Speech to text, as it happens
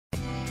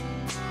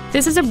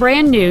This is a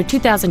brand new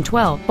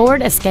 2012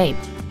 Ford Escape.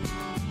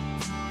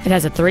 It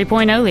has a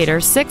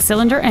 3.0-liter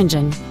six-cylinder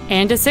engine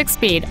and a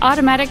six-speed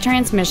automatic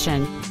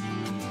transmission.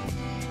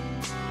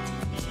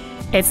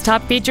 Its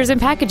top features and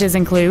packages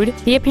include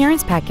the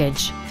Appearance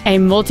Package, a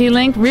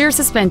multi-link rear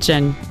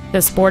suspension,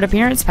 the Sport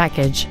Appearance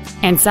Package,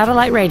 and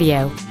satellite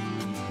radio.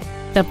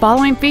 The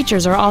following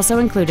features are also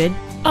included: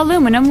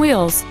 aluminum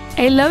wheels,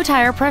 a low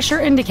tire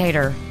pressure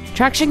indicator,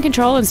 traction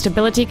control and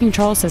stability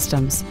control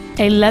systems,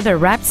 a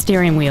leather-wrapped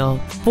steering wheel,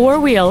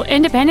 four-wheel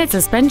independent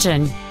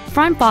suspension,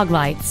 front fog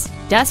lights,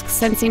 dusk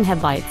sensing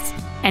headlights,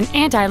 an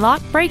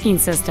anti-lock braking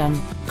system,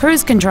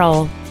 cruise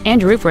control,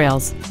 and roof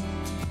rails.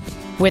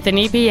 With an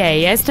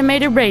EPA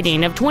estimated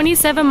rating of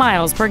 27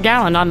 miles per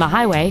gallon on the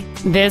highway,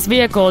 this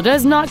vehicle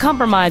does not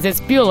compromise its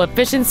fuel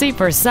efficiency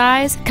for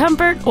size,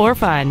 comfort, or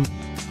fun.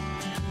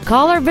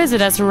 Call or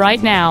visit us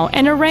right now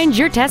and arrange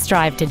your test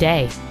drive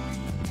today.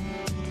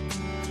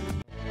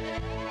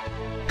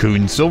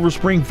 Koons Silver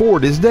Spring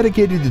Ford is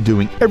dedicated to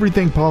doing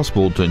everything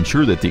possible to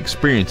ensure that the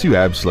experience you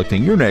have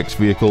selecting your next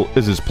vehicle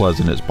is as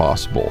pleasant as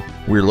possible.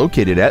 We're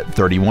located at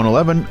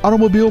 3111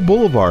 Automobile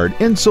Boulevard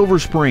in Silver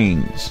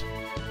Springs.